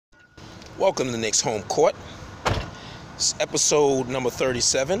Welcome to Knicks Home Court. It's episode number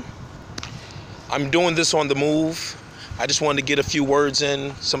 37. I'm doing this on the move. I just wanted to get a few words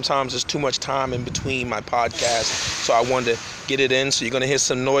in. Sometimes there's too much time in between my podcast, so I wanted to get it in. So you're going to hear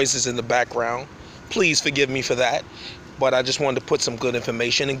some noises in the background. Please forgive me for that. But I just wanted to put some good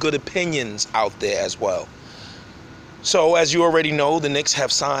information and good opinions out there as well. So as you already know, the Knicks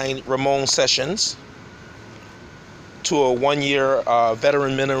have signed Ramon Sessions to a one-year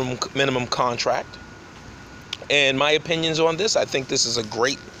veteran minimum contract. And my opinions on this, I think this is a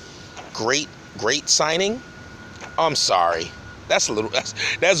great signing. I'm sorry. That's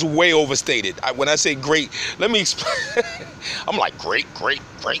way overstated. When I say great, let me explain. I'm like, great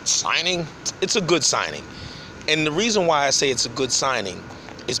signing. It's a good signing. And the reason why I say it's a good signing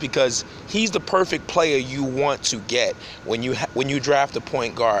is because he's the perfect player you want to get when you draft a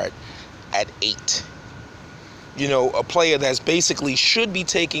point guard at 8. You know, a player that's basically should be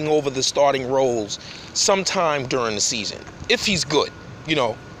taking over the starting roles sometime during the season, if he's good. You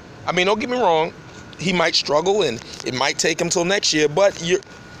know, I mean, don't get me wrong, he might struggle and it might take him till next year, but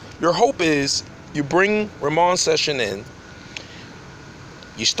your hope is you bring Ramon Sessions in,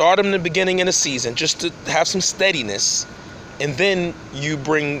 you start him in the beginning of the season just to have some steadiness, and then you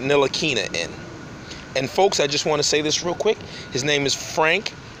bring Ntilikina in. And folks, I just want to say this real quick. His name is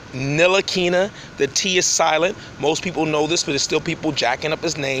Frank Ntilikina. The T is silent. Most people know this, but there's still people jacking up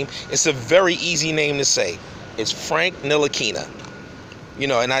his name. It's a very easy name to say. It's Frank Ntilikina. You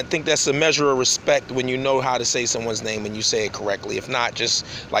know, and I think that's a measure of respect when you know how to say someone's name and you say it correctly. If not, just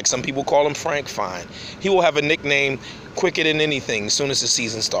like some people call him Frank, fine. He will have a nickname quicker than anything as soon as the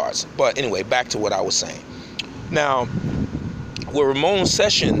season starts. But anyway, back to what I was saying. Now, with Ramon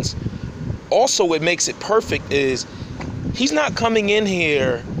Sessions, also what makes it perfect is he's not coming in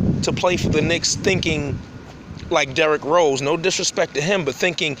here to play for the Knicks thinking like Derrick Rose, no disrespect to him, but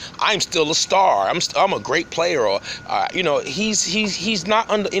thinking I'm still a star, I'm a great player, or you know, he's not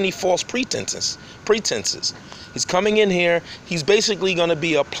under any false pretenses. He's coming in here, he's basically going to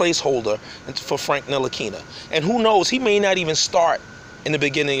be a placeholder for Frank Ntilikina. And who knows, he may not even start in the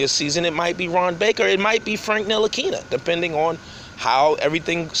beginning of the season. It might be Ron Baker, it might be Frank Ntilikina, depending on how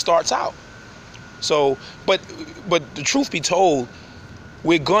everything starts out. So, but the truth be told,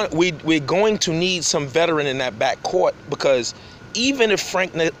 we're going to need some veteran in that back court, because even if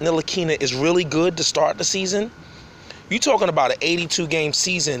Frank Ntilikina is really good to start the season, you're talking about an 82-game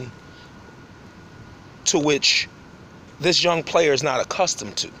season to which this young player is not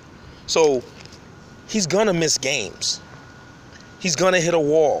accustomed to. So he's going to miss games. He's going to hit a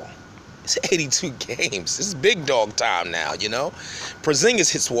wall. It's 82 games. This is big dog time now, you know.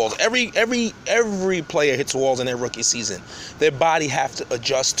 Porzingis hits walls. Every player hits walls in their rookie season. Their body have to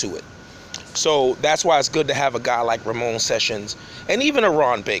adjust to it. So that's why it's good to have a guy like Ramon Sessions and even a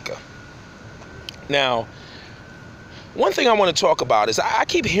Ron Baker. Now, one thing I want to talk about is I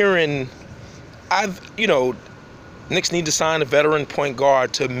keep hearing, Knicks need to sign a veteran point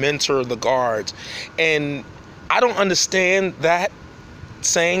guard to mentor the guards. And I don't understand that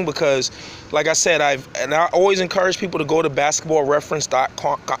saying, because like I said, I always encourage people to go to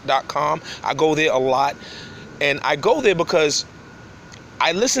basketballreference.com. I go there a lot, and I go there because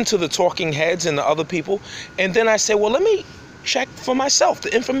I listen to the talking heads and the other people, and then I say, well, let me check for myself.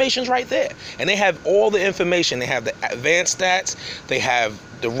 The information's right there, and they have all the information. They have the advanced stats, they have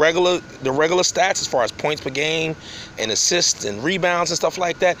the regular stats as far as points per game and assists and rebounds and stuff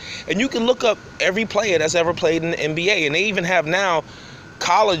like that, and you can look up every player that's ever played in the NBA, and they even have now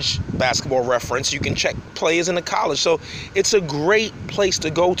college basketball reference. You can check players in the college. So it's a great place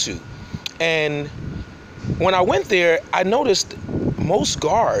to go to. And when I went there, I noticed most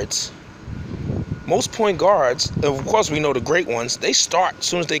point guards, of course we know the great ones, they start as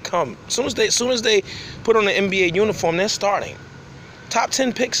soon as they come. As soon as they put on the NBA uniform, they're starting. Top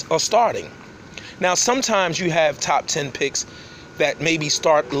 10 picks are starting. Now sometimes you have top 10 picks that maybe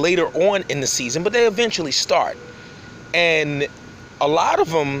start later on in the season, but they eventually start. And a lot of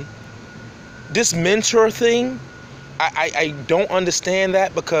them, this mentor thing, I don't understand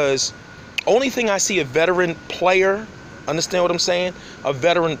that, because only thing I see a veteran player, understand what I'm saying, a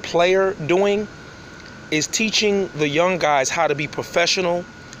veteran player doing is teaching the young guys how to be professional,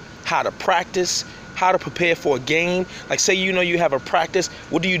 how to practice, how to prepare for a game. Like, say, you have a practice,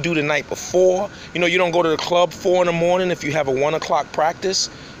 what do you do the night before? You don't go to the club 4 a.m. if you have a 1 o'clock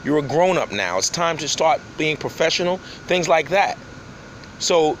practice. You're a grown-up now. It's time to start being professional, things like that.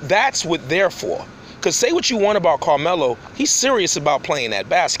 So that's what they're for. Because say what you want about Carmelo, he's serious about playing that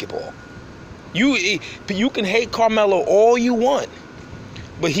basketball. You can hate Carmelo all you want,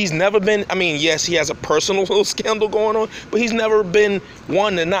 But he's never been, I mean, yes, he has a personal little scandal going on, but he's never been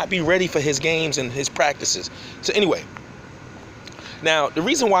one to not be ready for his games and his practices. So anyway, now the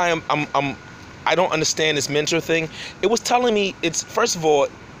reason why I don't understand this mentor thing, it was telling me, it's, first of all,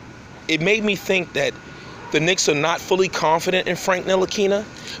 it made me think that the Knicks are not fully confident in Frank Ntilikina,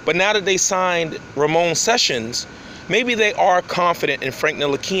 but now that they signed Ramon Sessions, maybe they are confident in Frank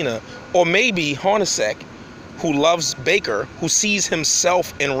Ntilikina, or maybe Hornacek, who loves Baker, who sees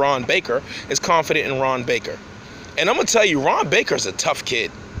himself in Ron Baker, is confident in Ron Baker. And I'm going to tell you, Ron Baker's a tough kid.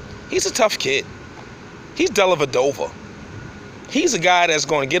 He's a tough kid. He's Dellavedova. He's a guy that's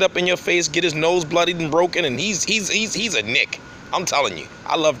going to get up in your face, get his nose bloodied and broken, and he's a Knick. I'm telling you,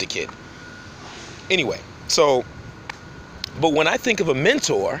 I love the kid. Anyway, so, but when I think of a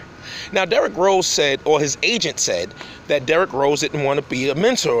mentor, now Derrick Rose said, or his agent said, that Derrick Rose didn't want to be a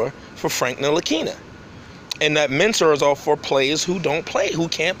mentor for Frank Ntilikina. And that mentors are for players who don't play, who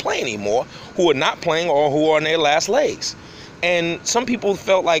can't play anymore, who are not playing, or who are on their last legs. And some people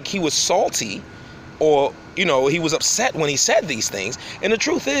felt like he was salty, or, you know, he was upset when he said these things. And the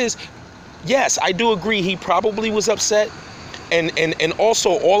truth is, yes, I do agree he probably was upset. And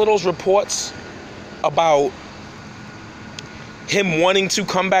also all of those reports about him wanting to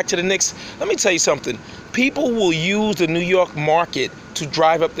come back to the Knicks, let me tell you something. People will use the New York market to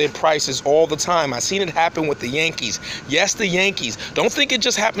drive up their prices all the time. I've seen it happen with the Yankees. Yes, the Yankees. Don't think it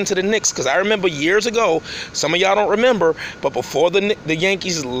just happened to the Knicks, because I remember years ago, some of y'all don't remember, but before the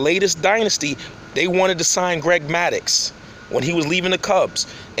Yankees' latest dynasty, they wanted to sign Greg Maddux when he was leaving the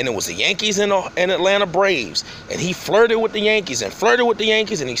Cubs. And it was the Yankees and Atlanta Braves. And he flirted with the Yankees and flirted with the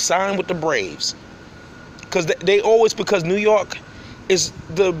Yankees, and he signed with the Braves. Because they always, because New York is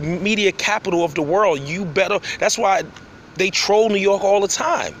the media capital of the world. You better, that's why they troll New York all the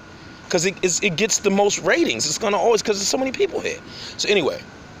time, because it gets the most ratings. It's going to always, because there's so many people here. So anyway,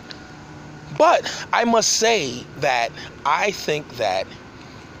 but I must say that I think that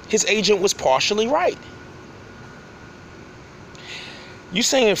his agent was partially right. You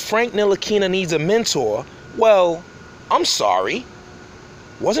saying Frank Ntilikina needs a mentor? Well, I'm sorry.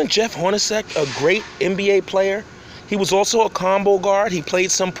 Wasn't Jeff Hornacek a great NBA player? He was also a combo guard. He played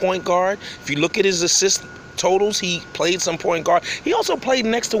some point guard. If you look at his assist totals, he played some point guard. He also played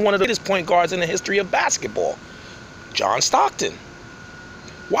next to one of the greatest point guards in the history of basketball, John Stockton.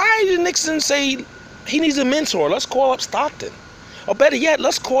 Why did Nixon say he needs a mentor? Let's call up Stockton. Or better yet,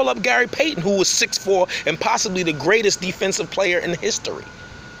 let's call up Gary Payton, who was 6'4" and possibly the greatest defensive player in history.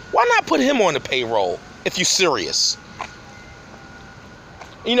 Why not put him on the payroll if you're serious?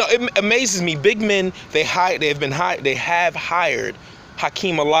 You know, it amazes me. Big men, they have hired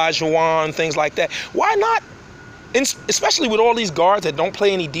Hakeem Olajuwon, things like that. Why not? Especially with all these guards that don't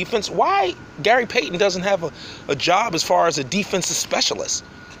play any defense. Why Gary Payton doesn't have a job as far as a defensive specialist?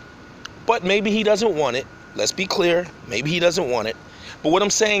 But maybe he doesn't want it. Let's be clear. Maybe he doesn't want it. But what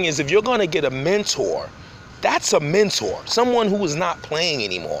I'm saying is, if you're going to get a mentor, that's a mentor. Someone who is not playing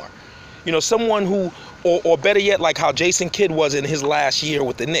anymore. You know, someone who, or better yet, like how Jason Kidd was in his last year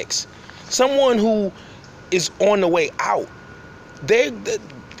with the Knicks. Someone who is on the way out.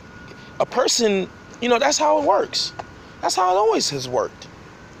 A person, you know, that's how it works. That's how it always has worked.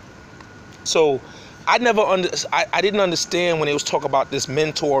 So I didn't understand when they was talking about this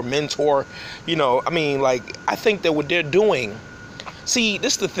mentor, you know, I mean, like, I think that what they're doing, see,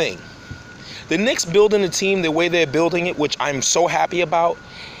 this is the thing. The Knicks building the team the way they're building it, which I'm so happy about,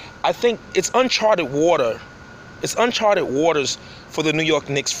 I think it's uncharted water. It's uncharted waters for the New York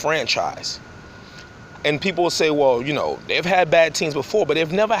Knicks franchise. And people will say, well, you know, they've had bad teams before, but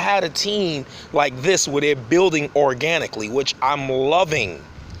they've never had a team like this where they're building organically, which I'm loving.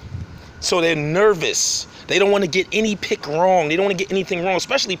 So they're nervous. They don't want to get any pick wrong. They don't want to get anything wrong,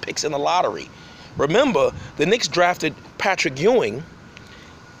 especially picks in the lottery. Remember, the Knicks drafted Patrick Ewing.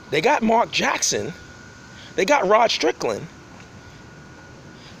 They got Mark Jackson. They got Rod Strickland.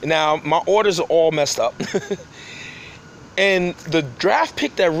 Now, my orders are all messed up. And the draft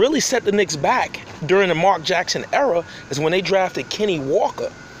pick that really set the Knicks back during the Mark Jackson era is when they drafted Kenny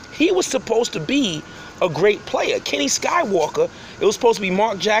Walker. He was supposed to be a great player. Kenny Skywalker, it was supposed to be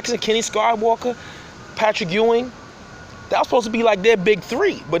Mark Jackson, Kenny Skywalker, Patrick Ewing. That was supposed to be like their big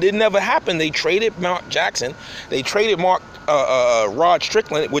three, but it never happened. They traded Mark Jackson. They traded Rod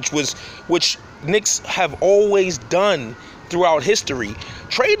Strickland, which Knicks have always done throughout history.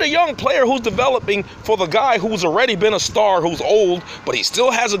 Trade a young player who's developing for the guy who's already been a star, who's old, but he still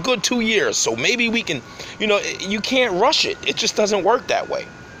has a good 2 years. So maybe we can, you know, you can't rush it. It just doesn't work that way.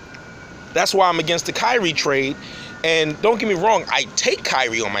 That's why I'm against the Kyrie trade. And don't get me wrong, I take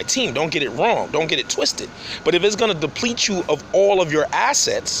Kyrie on my team. Don't get it wrong. Don't get it twisted. But if it's going to deplete you of all of your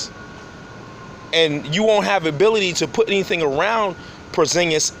assets and you won't have ability to put anything around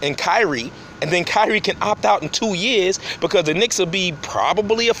Porzingis and Kyrie, and then Kyrie can opt out in 2 years because the Knicks will be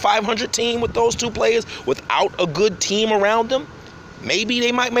probably a 500 team with those two players without a good team around them. Maybe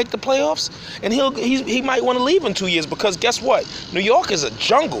they might make the playoffs, and he might want to leave in 2 years because guess what? New York is a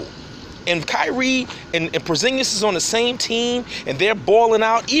jungle. And Kyrie and Porzingis is on the same team, and they're balling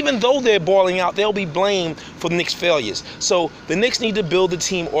out. Even though they're balling out, they'll be blamed for the Knicks' failures. So the Knicks need to build the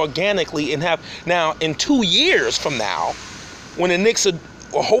team organically and have now in 2 years from now, when the Knicks are,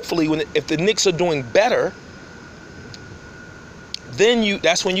 or hopefully if the Knicks are doing better, then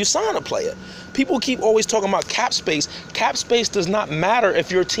that's when you sign a player. People keep always talking about cap space. Cap space does not matter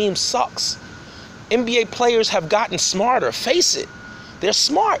if your team sucks. NBA players have gotten smarter. Face it. They're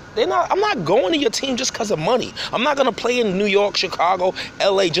smart. I'm not going to your team just because of money. I'm not going to play in New York, Chicago,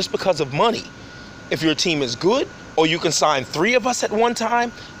 LA just because of money. If your team is good or you can sign 3 of us at one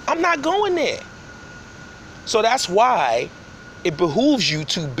time, I'm not going there. So that's why it behooves you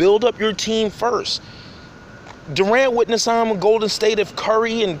to build up your team first. Durant wouldn't have signed with Golden State if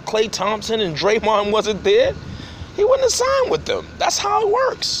Curry and Klay Thompson and Draymond wasn't there. He wouldn't have signed with them. That's how it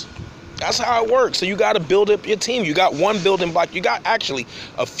works. That's how it works. So you got to build up your team. You got one building block. You got actually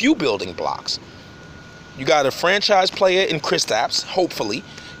a few building blocks. You got a franchise player in Kristaps, hopefully.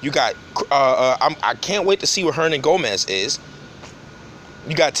 You got, I can't wait to see what Hernan Gomez is.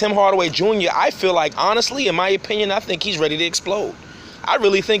 You got Tim Hardaway Jr. I feel like, honestly, in my opinion, I think he's ready to explode. I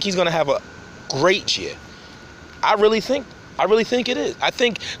really think he's going to have a great year. I really think it is. I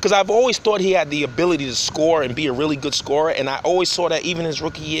think, because I've always thought he had the ability to score and be a really good scorer, and I always saw that even his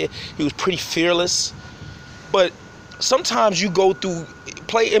rookie year, he was pretty fearless. But sometimes you go through,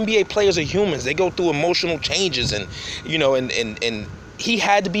 NBA players are humans. They go through emotional changes, and, you know, and he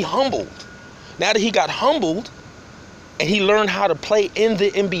had to be humbled. Now that he got humbled, and he learned how to play in the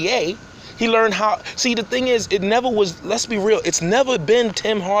NBA, he learned how, see, the thing is, it never was, let's be real, it's never been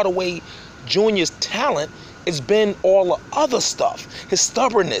Tim Hardaway Jr.'s talent. It's been all the other stuff. His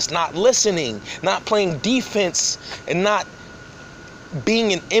stubbornness, not listening, not playing defense, and not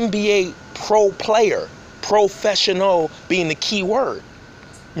being an NBA pro player, professional being the key word.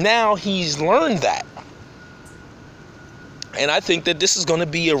 Now he's learned that. And I think that this is going to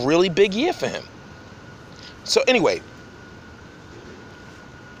be a really big year for him. So anyway,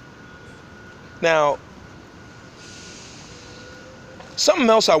 now, something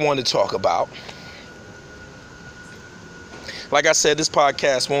else I want to talk about. Like I said, this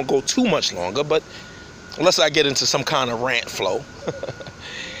podcast won't go too much longer, but unless I get into some kind of rant flow.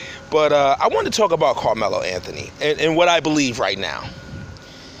 But I want to talk about Carmelo Anthony and what I believe right now.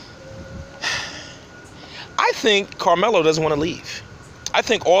 I think Carmelo doesn't want to leave. I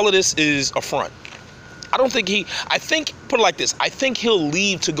think all of this is a front. Put it like this, I think he'll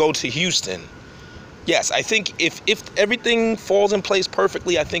leave to go to Houston. Yes, I think if everything falls in place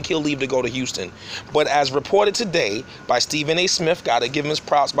perfectly, I think he'll leave to go to Houston. But as reported today by Stephen A. Smith, got to give him his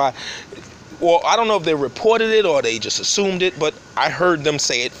props well, I don't know if they reported it or they just assumed it, but I heard them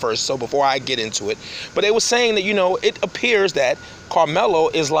say it first, so before I get into it. But they were saying that, you know, it appears that Carmelo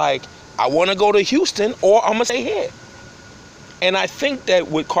is like, I want to go to Houston or I'm going to stay here. And I think that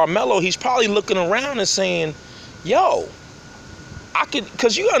with Carmelo, he's probably looking around and saying, yo,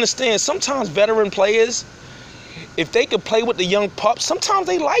 because you understand, sometimes veteran players, if they could play with the young pups, sometimes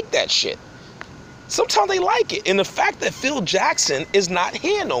they like that shit. Sometimes they like it. And the fact that Phil Jackson is not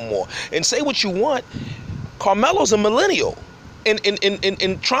here no more, and say what you want, Carmelo's a millennial. And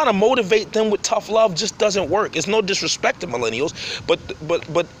trying to motivate them with tough love just doesn't work. It's no disrespect to millennials,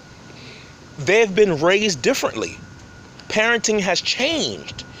 but they've been raised differently. Parenting has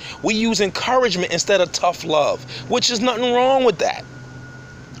changed. We use encouragement instead of tough love, which is nothing wrong with that.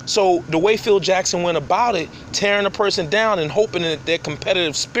 So the way Phil Jackson went about it, tearing a person down and hoping that their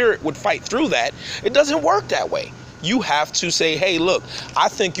competitive spirit would fight through that, it doesn't work that way. You have to say, hey, look, I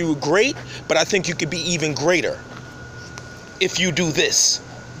think you were great, but I think you could be even greater if you do this.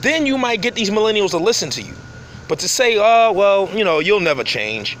 Then you might get these millennials to listen to you. But to say, oh, well, you know, you'll never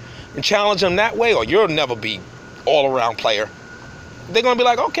change, and challenge them that way, or you'll never be all-around player, they're going to be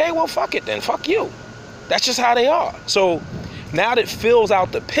like, okay, well, fuck it then. Fuck you. That's just how they are. So now that Phil's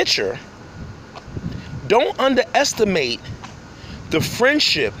out the picture, don't underestimate the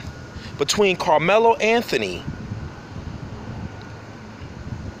friendship between Carmelo Anthony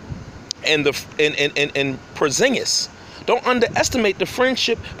and Porzingis. Don't underestimate the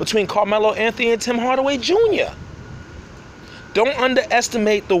friendship between Carmelo Anthony and Tim Hardaway Jr. Don't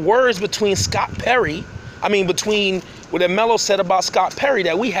underestimate the words between Scott Perry I mean, between what Melo said about Scott Perry,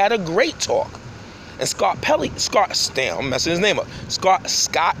 that we had a great talk. And I'm messing his name up.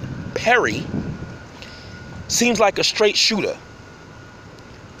 Scott Perry seems like a straight shooter.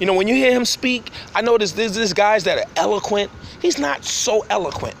 You know, when you hear him speak, I know there's guys that are eloquent. He's not so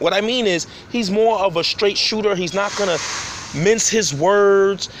eloquent. What I mean is, he's more of a straight shooter. He's not gonna mince his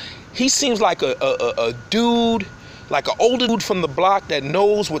words. He seems like a dude, like an older dude from the block that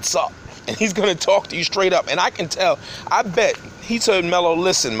knows what's up. And he's gonna talk to you straight up. And I can tell, I bet he told Melo,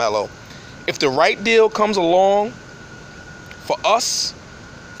 listen, Melo, if the right deal comes along for us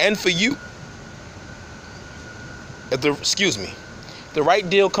and for you, the right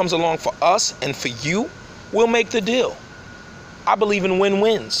deal comes along for us and for you, we'll make the deal. I believe in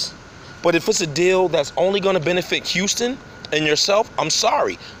win-wins. But if it's a deal that's only going to benefit Houston and yourself, I'm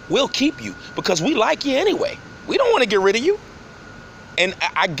sorry. We'll keep you because we like you anyway. We don't want to get rid of you. And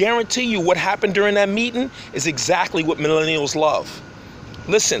I guarantee you what happened during that meeting is exactly what millennials love.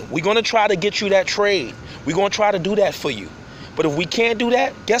 Listen, we're going to try to get you that trade. We're going to try to do that for you. But if we can't do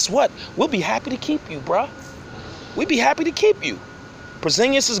that, guess what? We'll be happy to keep you, bruh. We'd be happy to keep you.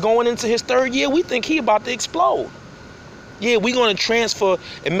 Porzingis is going into his third year. We think he about to explode. Yeah, we're going to transfer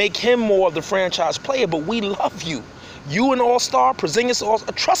and make him more of the franchise player, but we love you. You an all-star, Porzingis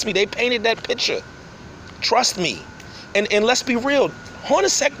all-star. Trust me, they painted that picture. Trust me. And let's be real.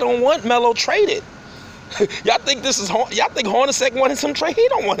 Hornacek don't want Melo traded. Y'all think Hornacek wanted him traded? He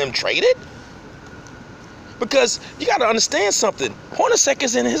don't want him traded. Because you got to understand something. Hornacek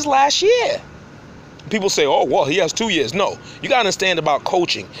is in his last year. People say, oh, well, he has 2 years. No, you got to understand about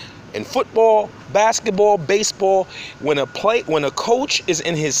coaching. In football, basketball, baseball, when a coach is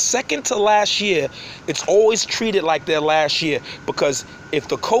in his second to last year, it's always treated like their last year. Because if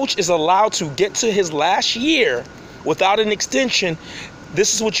the coach is allowed to get to his last year without an extension,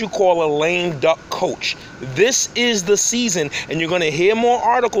 this is what you call a lame duck coach. This is the season, and you're going to hear more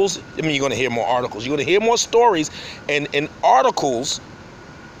articles. You're going to hear more articles. You're going to hear more stories and articles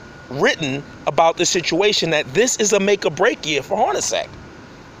written about the situation that this is a make or break year for Hornacek.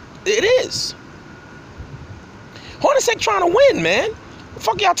 It is. Hornacek trying to win, man. The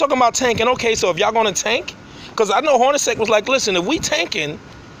fuck y'all talking about tanking? Okay, so if y'all going to tank, because I know Hornacek was like, listen, if we tanking,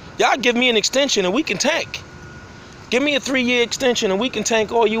 y'all give me an extension and we can tank. Give me a 3-year extension and we can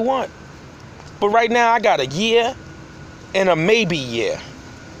tank all you want. But right now I got a year and a maybe year.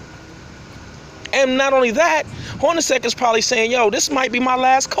 And not only that, Hornacek is probably saying, yo, this might be my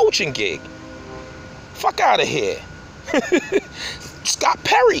last coaching gig. Fuck out of here. Scott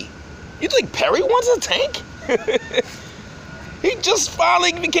Perry. You think Perry wants a tank? He just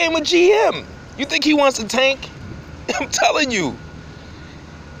finally became a GM. You think he wants a tank? I'm telling you.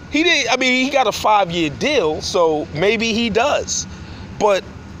 He got a 5-year deal, so maybe he does. But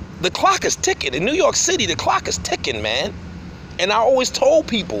the clock is ticking. In New York City, the clock is ticking, man. And I always told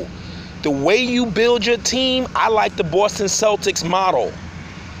people, the way you build your team, I like the Boston Celtics model.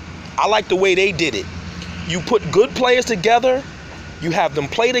 I like the way they did it. You put good players together, you have them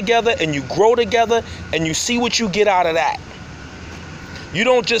play together, and you grow together, and you see what you get out of that. You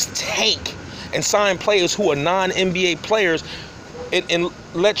don't just tank and sign players who are non-NBA players and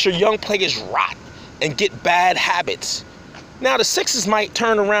let your young players rot and get bad habits. Now, the Sixers might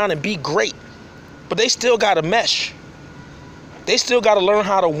turn around and be great, but they still got to mesh. They still got to learn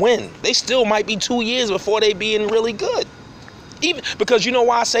how to win. They still might be 2 years before they being really good. Even because you know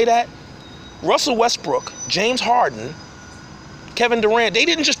why I say that? Russell Westbrook, James Harden, Kevin Durant, they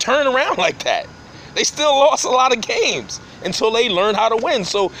didn't just turn around like that. They still lost a lot of games until they learned how to win.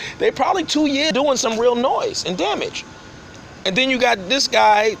 So they probably 2 years doing some real noise and damage. And then you got this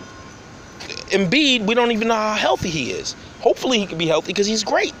guy, Embiid, we don't even know how healthy he is. Hopefully he can be healthy because he's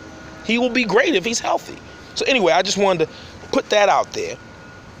great. He will be great if he's healthy. So anyway, I just wanted to put that out there.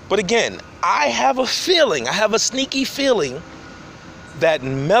 But again, I have a sneaky feeling that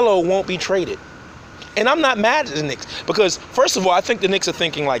Melo won't be traded. And I'm not mad at the Knicks because, first of all, I think the Knicks are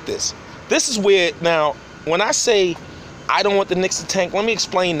thinking like this. This is where, now, when I say I don't want the Knicks to tank, let me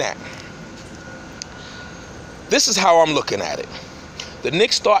explain that. This is how I'm looking at it. The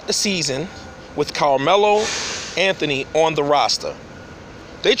Knicks start the season with Carmelo Anthony on the roster.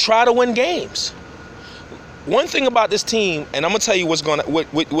 They try to win games. One thing about this team, and I'm gonna tell you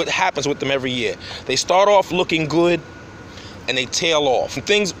what happens with them every year. They start off looking good, and they tail off.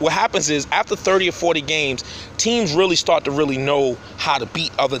 What happens is after 30 or 40 games, teams really start to really know how to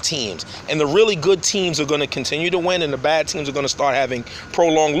beat other teams. And the really good teams are going to continue to win, and the bad teams are going to start having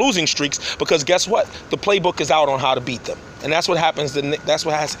prolonged losing streaks because guess what? The playbook is out on how to beat them. And that's what happens. That's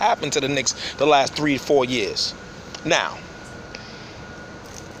what has happened to the Knicks the last 3 to 4 years. Now,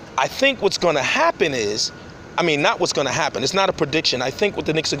 I think what's going to happen is, not what's going to happen. It's not a prediction. I think what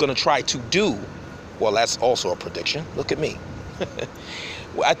the Knicks are going to try to do, well, that's also a prediction. Look at me.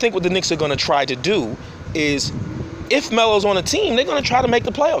 I think what the Knicks are going to try to do is, if Melo's on a team, they're going to try to make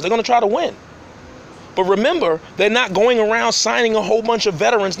the playoffs. They're going to try to win. But remember, they're not going around signing a whole bunch of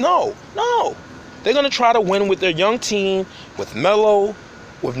veterans. No. They're going to try to win with their young team, with Melo,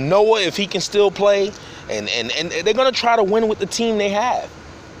 with Noah if he can still play, and they're going to try to win with the team they have.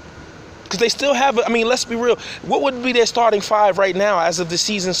 Because they still have, let's be real. What would be their starting five right now as of the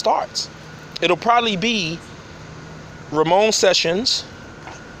season starts? It'll probably be Ramon Sessions,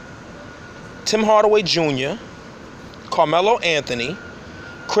 Tim Hardaway Jr., Carmelo Anthony,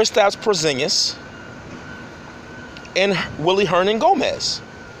 Kristaps Porzingis, and Willie Hernan-Gomez,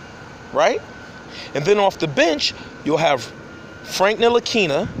 right? And then off the bench, you'll have Frank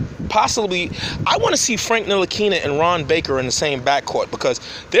Ntilikina, possibly. I want to see Frank Ntilikina and Ron Baker in the same backcourt because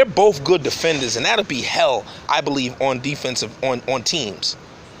they're both good defenders, and that'll be hell, I believe, on defensive on teams.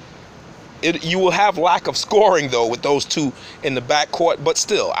 You will have lack of scoring though with those two in the backcourt, but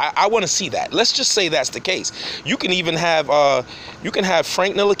still, I want to see that. Let's just say that's the case. You can even have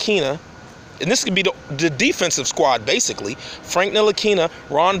Frank Ntilikina. And this could be the defensive squad, basically. Frank Ntilikina,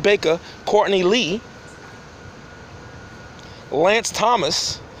 Ron Baker, Courtney Lee, Lance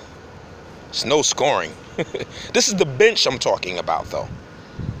Thomas. It's no scoring. This is the bench I'm talking about, though.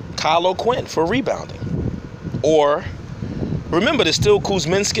 Kyle O'Quinn for rebounding. Or, remember, there's still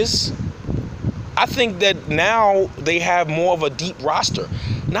Kuzminskis. I think that now they have more of a deep roster.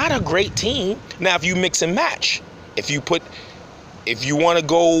 Not a great team. Now, if you mix and match, if you want to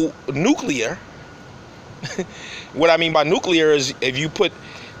go nuclear, what I mean by nuclear is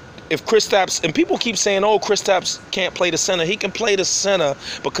if Kristaps, and people keep saying, oh, Kristaps can't play the center. He can play the center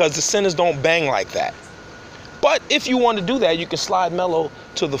because the centers don't bang like that. But if you want to do that, you can slide Melo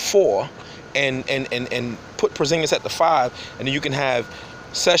to the 4 and put Porzingis at the 5, and then you can have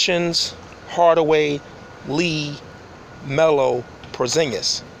Sessions, Hardaway, Lee, Melo,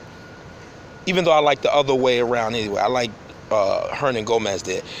 Porzingis. Even though I like the other way around anyway. I like Hernan-Gomez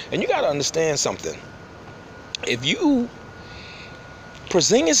did. And you got to understand something.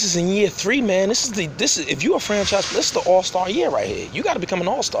 Porzingis is in year 3, man. This is if you're a franchise, this is the all-star year right here. You got to become an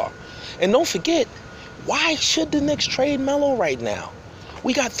all-star. And don't forget, why should the Knicks trade Melo right now?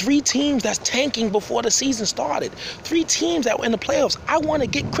 We got 3 teams that's tanking before the season started. 3 teams that were in the playoffs. I want to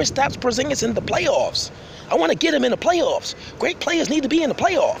get Kristaps Porzingis in the playoffs. I want to get him in the playoffs. Great players need to be in the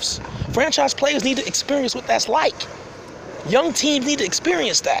playoffs. Franchise players need to experience what that's like. Young teams need to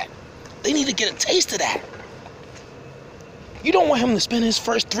experience that. They need to get a taste of that. You don't want him to spend his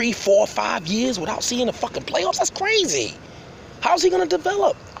first 3, 4, 5 years without seeing the fucking playoffs. That's crazy. How's he going to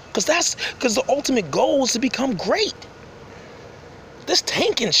develop? Because the ultimate goal is to become great. This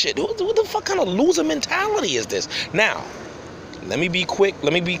tanking shit, what the fuck kind of loser mentality is this? Now, let me be quick.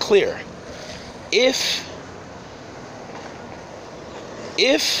 Let me be clear. If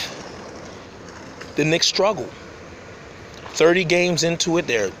the Knicks struggle, 30 games into it,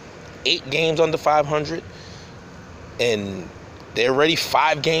 they're 8 games under 500, and they're already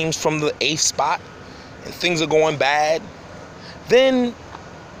 5 games from the 8th spot, and things are going bad, then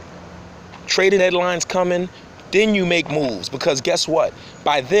trading deadline's coming, then you make moves, because guess what?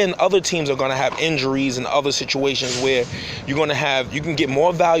 By then, other teams are going to have injuries and other situations where you can get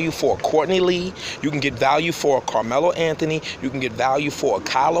more value for Courtney Lee, you can get value for a Carmelo Anthony, you can get value for a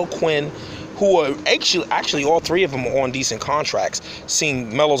Kyle O'Quinn, who are actually all 3 of them are on decent contracts,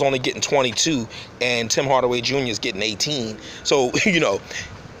 seeing Melo's only getting 22 and Tim Hardaway Jr. is getting 18. So,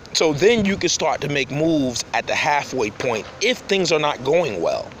 so then you can start to make moves at the halfway point if things are not going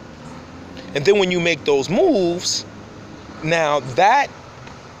well. And then when you make those moves, now that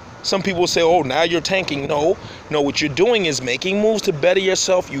some people say, oh, now you're tanking. No, what you're doing is making moves to better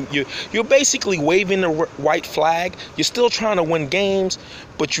yourself. You're basically waving the white flag. You're still trying to win games,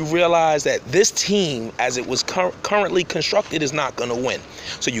 but you realize that this team, as it was currently constructed, is not going to win.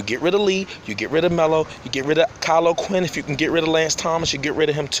 So you get rid of Lee, you get rid of Melo, you get rid of Kyle O'Quinn. If you can get rid of Lance Thomas, you get rid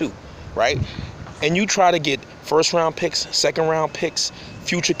of him too, right? And you try to get first-round picks, second-round picks,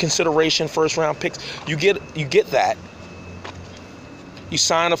 future consideration first-round picks. You get that. You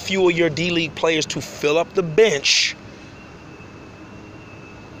sign a few of your D-League players to fill up the bench,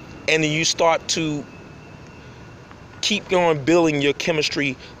 and then you start to keep on building your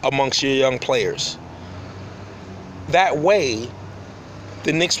chemistry amongst your young players. That way,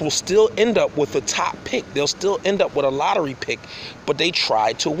 the Knicks will still end up with a top pick. They'll still end up with a lottery pick, but they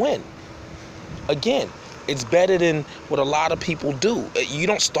tried to win. Again, it's better than what a lot of people do. You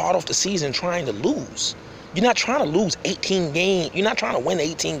don't start off the season trying to lose. You're not trying to lose 18 games. You're not trying to win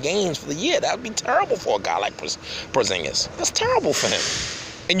 18 games for the year. That would be terrible for a guy like Porzingis. That's terrible for him.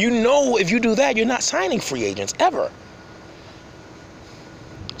 And you know if you do that, you're not signing free agents ever.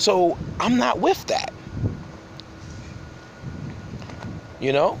 So I'm not with that.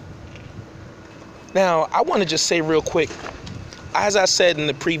 You know? Now, I want to just say real quick, as I said in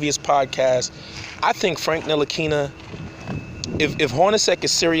the previous podcast, I think Frank Ntilikina, if Hornacek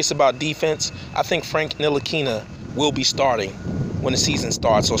is serious about defense, I think Frank Ntilikina will be starting when the season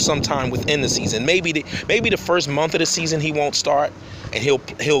starts, or sometime within the season. Maybe the first month of the season he won't start, and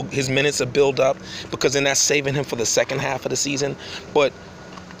his minutes will build up, because then that's saving him for the second half of the season. But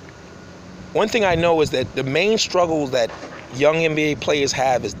one thing I know is that the main struggle that young NBA players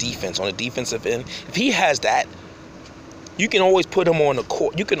have is defense, on the defensive end. If he has that, you can always put him on the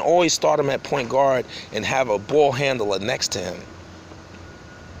court. You can always start him at point guard and have a ball handler next to him.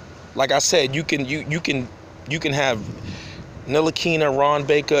 Like I said, you can have Ntilikina, Ron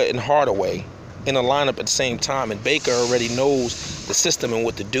Baker, and Hardaway in a lineup at the same time, and Baker already knows the system and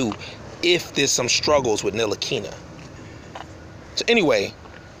what to do if there's some struggles with Ntilikina. So anyway,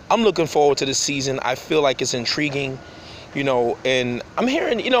 I'm looking forward to this season. I feel like it's intriguing, you know, and I'm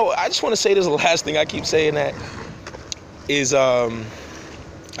hearing, you know, I just want to say this last thing. I keep saying that is, I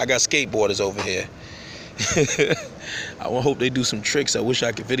got skateboarders over here. I hope they do some tricks. I wish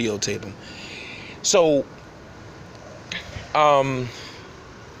I could videotape them. So, I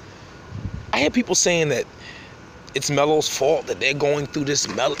hear people saying that it's Melo's fault that they're going through this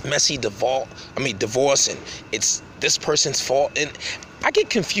messy divorce, and it's this person's fault. And I get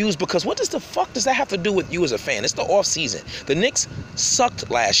confused, because what the fuck does that have to do with you as a fan? It's the off season. The Knicks sucked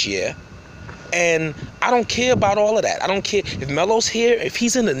last year, and I don't care about all of that. I don't care if Melo's here. If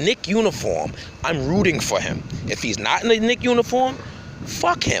he's in the Knick uniform, I'm rooting for him. If he's not in the Knick uniform,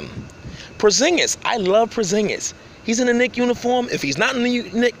 fuck him. Porzingis, I love Porzingis. He's in the Knick uniform. If he's not in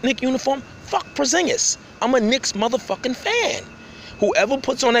the Knick uniform, fuck Porzingis. I'm a Knicks motherfucking fan. Whoever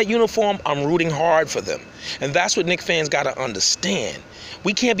puts on that uniform, I'm rooting hard for them. And that's what Knicks fans got to understand.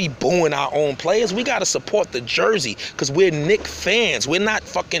 We can't be booing our own players. We got to support the jersey, because we're Knicks fans. We're not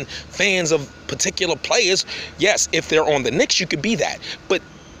fucking fans of particular players. Yes, if they're on the Knicks, you could be that. But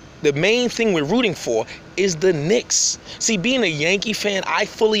the main thing we're rooting for is the Knicks. See, being a Yankee fan, I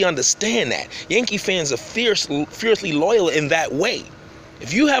fully understand that. Yankee fans are fiercely loyal in that way.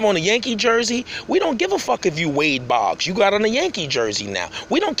 If you have on a Yankee jersey, we don't give a fuck if you Wade Boggs. You got on a Yankee jersey now.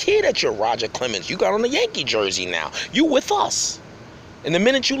 We don't care that you're Roger Clemens. You got on a Yankee jersey now. You with us. And the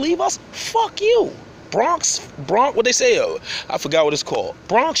minute you leave us, fuck you. Bronx, what they say? I forgot what it's called.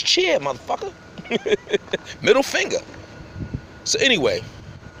 Bronx cheer, motherfucker. Middle finger. So anyway,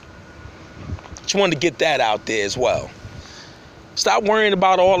 just wanted to get that out there as well. Stop worrying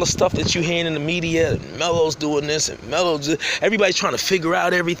about all the stuff that you're hearing in the media. Melo's doing this and everybody's trying to figure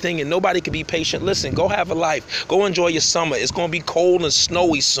out everything, and nobody can be patient. Listen, go have a life. Go enjoy your summer. It's going to be cold and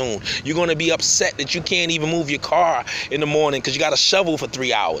snowy soon. You're going to be upset that you can't even move your car in the morning because you got to shovel for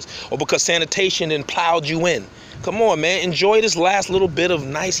 3 hours, or because sanitation then plowed you in. Come on, man. Enjoy this last little bit of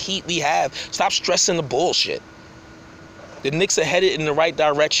nice heat we have. Stop stressing the bullshit. The Knicks are headed in the right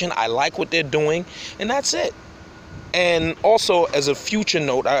direction. I like what they're doing, and that's it. And also, as a future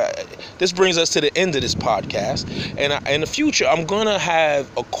note, this brings us to the end of this podcast. And in the future, I'm going to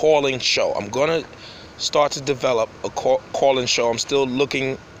have a call-in show. I'm going to start to develop a call-in show. I'm still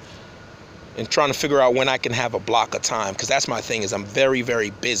looking and trying to figure out when I can have a block of time, because that's my thing, is I'm very,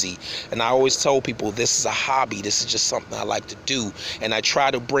 very busy. And I always tell people this is a hobby. This is just something I like to do. And I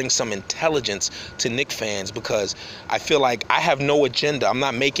try to bring some intelligence to Knicks fans, because I feel like I have no agenda. I'm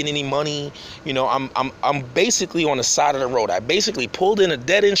not making any money. You know, I'm basically on the side of the road. I basically pulled in a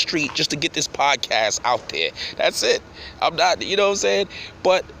dead-end street just to get this podcast out there. That's it. I'm not, you know what I'm saying?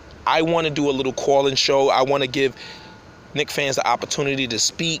 But I want to do a little call-in show. I want to give Knicks fans the opportunity to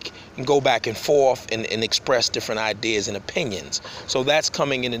speak and go back and forth and express different ideas and opinions. So that's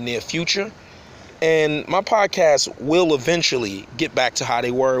coming in the near future. And my podcast will eventually get back to how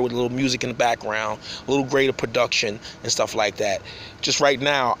they were, with a little music in the background, a little greater production and stuff like that. Just right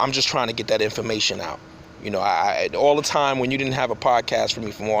now, I'm just trying to get that information out. You know, I all the time when you didn't have a podcast for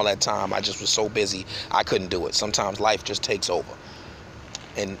me from all that time, I just was so busy, I couldn't do it. Sometimes life just takes over.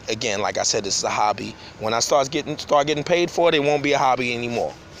 And again, like I said, this is a hobby. When I start getting paid for it, it won't be a hobby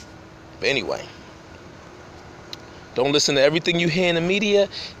anymore. But anyway, don't listen to everything you hear in the media.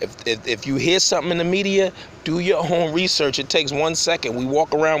 If you hear something in the media, do your own research. It takes 1 second. We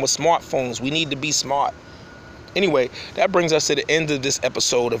walk around with smartphones. We need to be smart. Anyway, that brings us to the end of this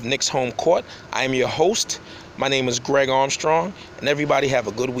episode of Knicks Home Court. I am your host. My name is Greg Armstrong, and everybody have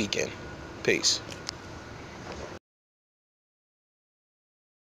a good weekend. Peace.